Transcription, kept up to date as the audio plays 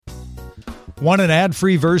Want an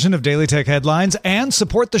ad-free version of Daily Tech Headlines and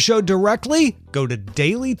support the show directly? Go to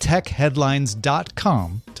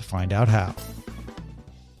dailytechheadlines.com to find out how.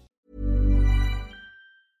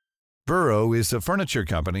 Burrow is a furniture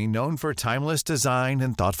company known for timeless design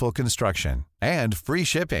and thoughtful construction, and free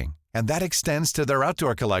shipping, and that extends to their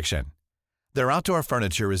outdoor collection. Their outdoor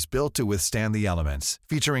furniture is built to withstand the elements,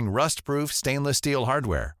 featuring rust-proof stainless steel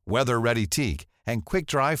hardware, weather-ready teak, and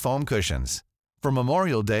quick-dry foam cushions. For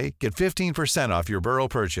Memorial Day, get 15% off your Burrow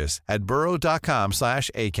purchase at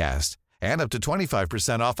burrow.com/ACAST and up to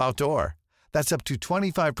 25% off outdoor. That's up to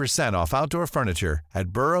 25% off outdoor furniture at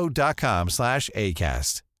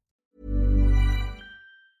burrow.com/ACAST.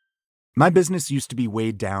 My business used to be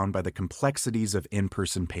weighed down by the complexities of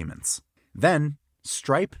in-person payments. Then,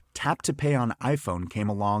 Stripe Tap to Pay on iPhone came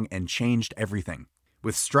along and changed everything.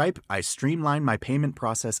 With Stripe, I streamlined my payment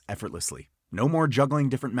process effortlessly. No more juggling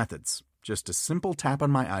different methods. Just a simple tap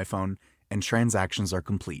on my iPhone and transactions are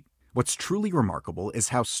complete. What's truly remarkable is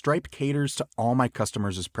how Stripe caters to all my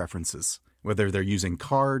customers' preferences. Whether they're using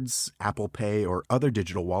cards, Apple Pay, or other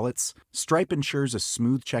digital wallets, Stripe ensures a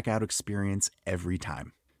smooth checkout experience every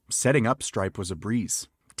time. Setting up Stripe was a breeze,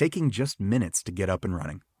 taking just minutes to get up and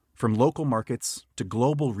running. From local markets to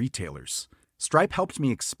global retailers, Stripe helped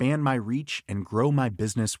me expand my reach and grow my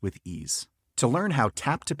business with ease. To learn how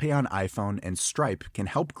Tap to Pay on iPhone and Stripe can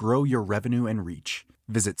help grow your revenue and reach,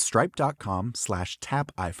 visit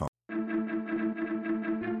stripe.com/tapiphone.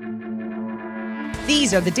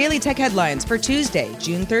 These are the Daily Tech Headlines for Tuesday,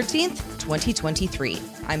 June 13th, 2023.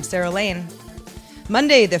 I'm Sarah Lane.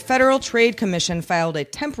 Monday, the Federal Trade Commission filed a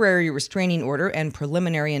temporary restraining order and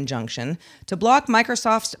preliminary injunction to block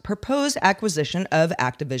Microsoft's proposed acquisition of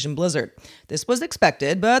Activision Blizzard. This was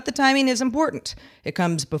expected, but the timing is important. It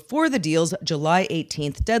comes before the deal's July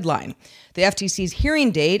 18th deadline. The FTC's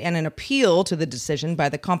hearing date and an appeal to the decision by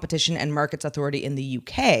the Competition and Markets Authority in the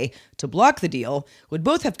UK to block the deal would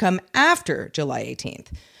both have come after July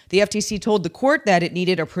 18th. The FTC told the court that it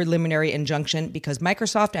needed a preliminary injunction because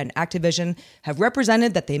Microsoft and Activision have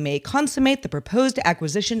represented that they may consummate the proposed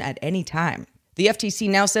acquisition at any time. The FTC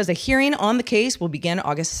now says a hearing on the case will begin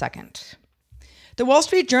August 2nd. The Wall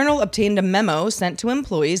Street Journal obtained a memo sent to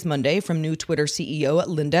employees Monday from new Twitter CEO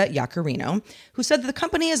Linda Yaccarino, who said that the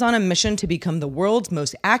company is on a mission to become the world's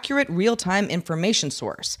most accurate real-time information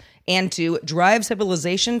source and to drive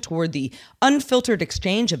civilization toward the unfiltered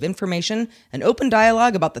exchange of information and open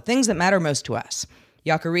dialogue about the things that matter most to us.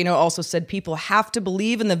 Yaccarino also said people have to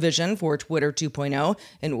believe in the vision for Twitter 2.0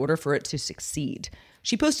 in order for it to succeed.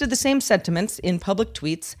 She posted the same sentiments in public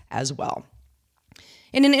tweets as well.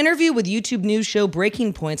 In an interview with YouTube news show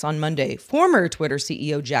Breaking Points on Monday, former Twitter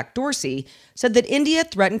CEO Jack Dorsey said that India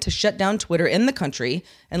threatened to shut down Twitter in the country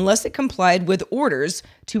unless it complied with orders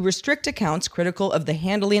to restrict accounts critical of the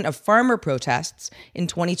handling of farmer protests in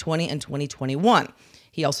 2020 and 2021.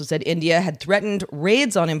 He also said India had threatened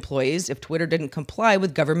raids on employees if Twitter didn't comply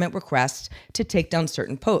with government requests to take down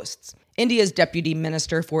certain posts. India's Deputy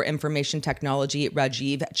Minister for Information Technology,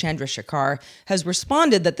 Rajiv Chandrasekhar, has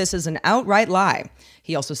responded that this is an outright lie.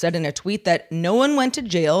 He also said in a tweet that no one went to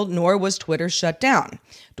jail, nor was Twitter shut down.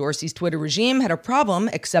 Dorsey's Twitter regime had a problem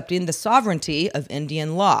accepting the sovereignty of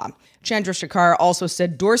Indian law. Chandrasekhar also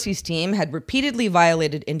said Dorsey's team had repeatedly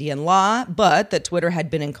violated Indian law, but that Twitter had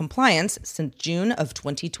been in compliance since June of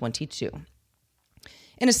 2022.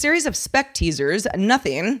 In a series of spec teasers,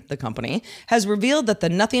 Nothing, the company, has revealed that the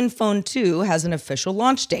Nothing Phone 2 has an official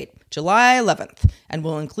launch date, July 11th, and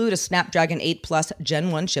will include a Snapdragon 8 Plus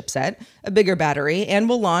Gen 1 chipset, a bigger battery, and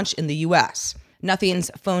will launch in the US.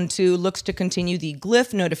 Nothing's Phone 2 looks to continue the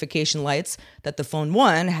glyph notification lights that the Phone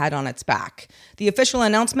 1 had on its back. The official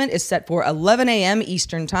announcement is set for 11 a.m.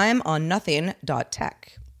 Eastern Time on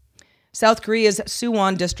nothing.tech. South Korea's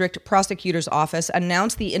Suwon District Prosecutor's Office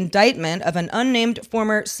announced the indictment of an unnamed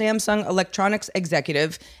former Samsung Electronics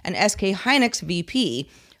executive and SK Hynix VP,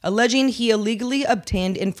 alleging he illegally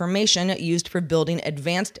obtained information used for building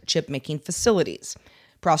advanced chip-making facilities.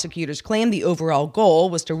 Prosecutors claim the overall goal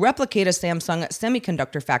was to replicate a Samsung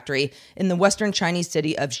semiconductor factory in the western Chinese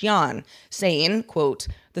city of Xi'an, saying, quote,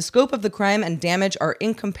 "The scope of the crime and damage are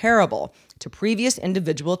incomparable to previous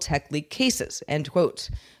individual tech leak cases," end quote.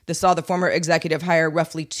 This saw the former executive hire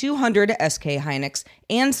roughly 200 SK Hynix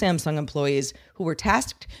and Samsung employees who were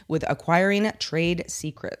tasked with acquiring trade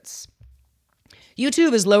secrets.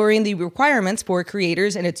 YouTube is lowering the requirements for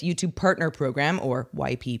creators in its YouTube Partner Program, or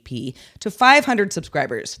YPP, to 500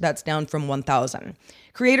 subscribers. That's down from 1,000.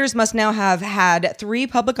 Creators must now have had 3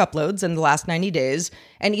 public uploads in the last 90 days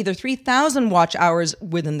and either 3,000 watch hours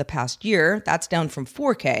within the past year, that's down from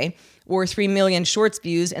 4K, or 3 million shorts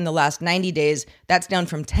views in the last 90 days. That's down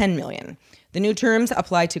from 10 million. The new terms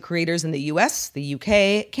apply to creators in the US, the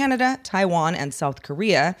UK, Canada, Taiwan, and South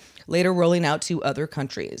Korea, later rolling out to other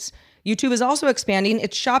countries. YouTube is also expanding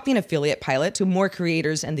its shopping affiliate pilot to more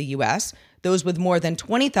creators in the US. Those with more than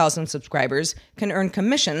 20,000 subscribers can earn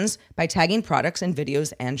commissions by tagging products in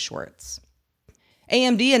videos and shorts.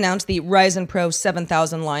 AMD announced the Ryzen Pro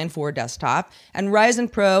 7000 line for desktop and Ryzen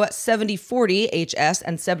Pro 7040 HS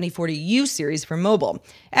and 7040U series for mobile,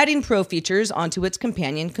 adding Pro features onto its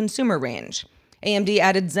companion consumer range. AMD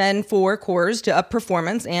added Zen 4 cores to up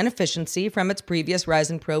performance and efficiency from its previous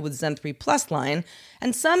Ryzen Pro with Zen 3 Plus line,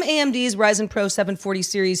 and some AMD's Ryzen Pro 740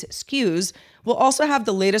 series SKUs will also have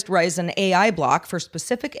the latest Ryzen AI block for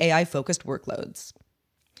specific AI-focused workloads.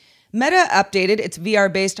 Meta updated its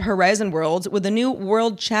VR-based Horizon worlds with a new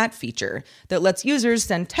world chat feature that lets users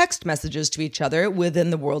send text messages to each other within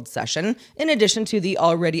the world session, in addition to the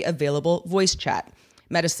already available voice chat.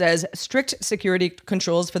 Meta says strict security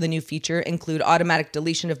controls for the new feature include automatic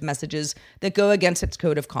deletion of messages that go against its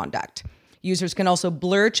code of conduct. Users can also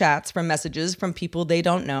blur chats from messages from people they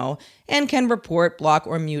don't know and can report, block,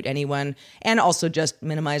 or mute anyone, and also just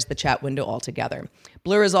minimize the chat window altogether.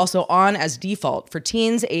 Blur is also on as default for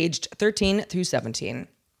teens aged 13 through 17.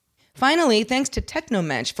 Finally, thanks to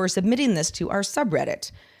Technomensch for submitting this to our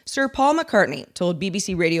subreddit. Sir Paul McCartney told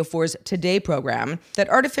BBC Radio 4's Today program that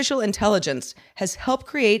artificial intelligence has helped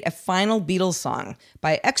create a final Beatles song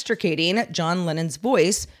by extricating John Lennon's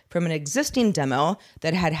voice from an existing demo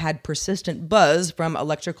that had persistent buzz from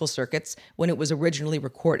electrical circuits when it was originally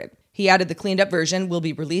recorded. He added the cleaned up version will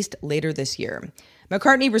be released later this year.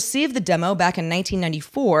 McCartney received the demo back in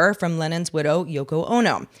 1994 from Lennon's widow, Yoko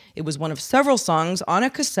Ono. It was one of several songs on a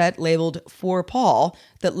cassette labeled For Paul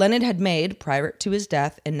that Lennon had made prior to his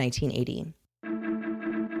death in 1980.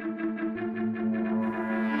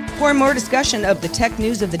 For more discussion of the tech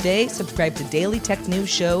news of the day, subscribe to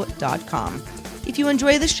dailytechnewsshow.com. If you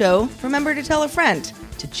enjoy the show, remember to tell a friend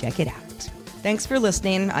to check it out. Thanks for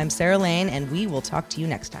listening. I'm Sarah Lane, and we will talk to you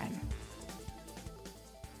next time.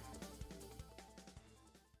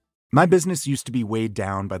 My business used to be weighed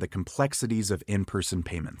down by the complexities of in-person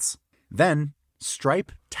payments. Then,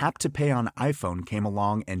 Stripe Tap to Pay on iPhone came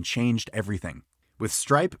along and changed everything. With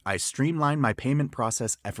Stripe, I streamlined my payment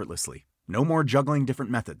process effortlessly. No more juggling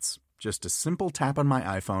different methods. Just a simple tap on my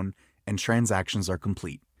iPhone and transactions are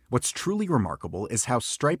complete. What's truly remarkable is how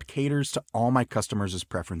Stripe caters to all my customers'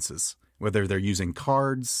 preferences. Whether they're using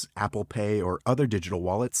cards, Apple Pay, or other digital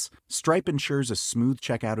wallets, Stripe ensures a smooth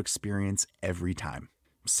checkout experience every time.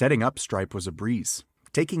 Setting up Stripe was a breeze,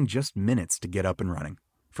 taking just minutes to get up and running.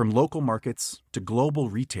 From local markets to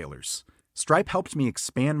global retailers, Stripe helped me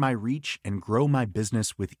expand my reach and grow my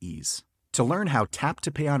business with ease. To learn how Tap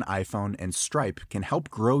to Pay on iPhone and Stripe can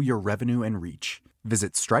help grow your revenue and reach,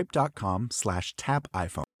 visit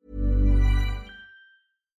stripe.com/tapiphone.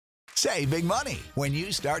 Save big money when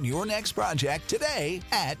you start your next project today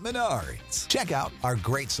at Menards. Check out our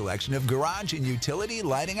great selection of garage and utility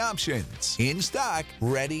lighting options. In stock,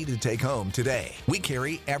 ready to take home today. We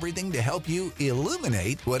carry everything to help you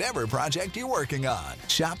illuminate whatever project you're working on.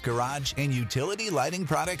 Shop garage and utility lighting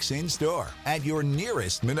products in store at your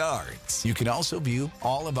nearest Menards. You can also view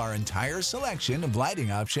all of our entire selection of lighting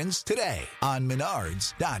options today on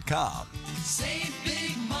Menards.com. Save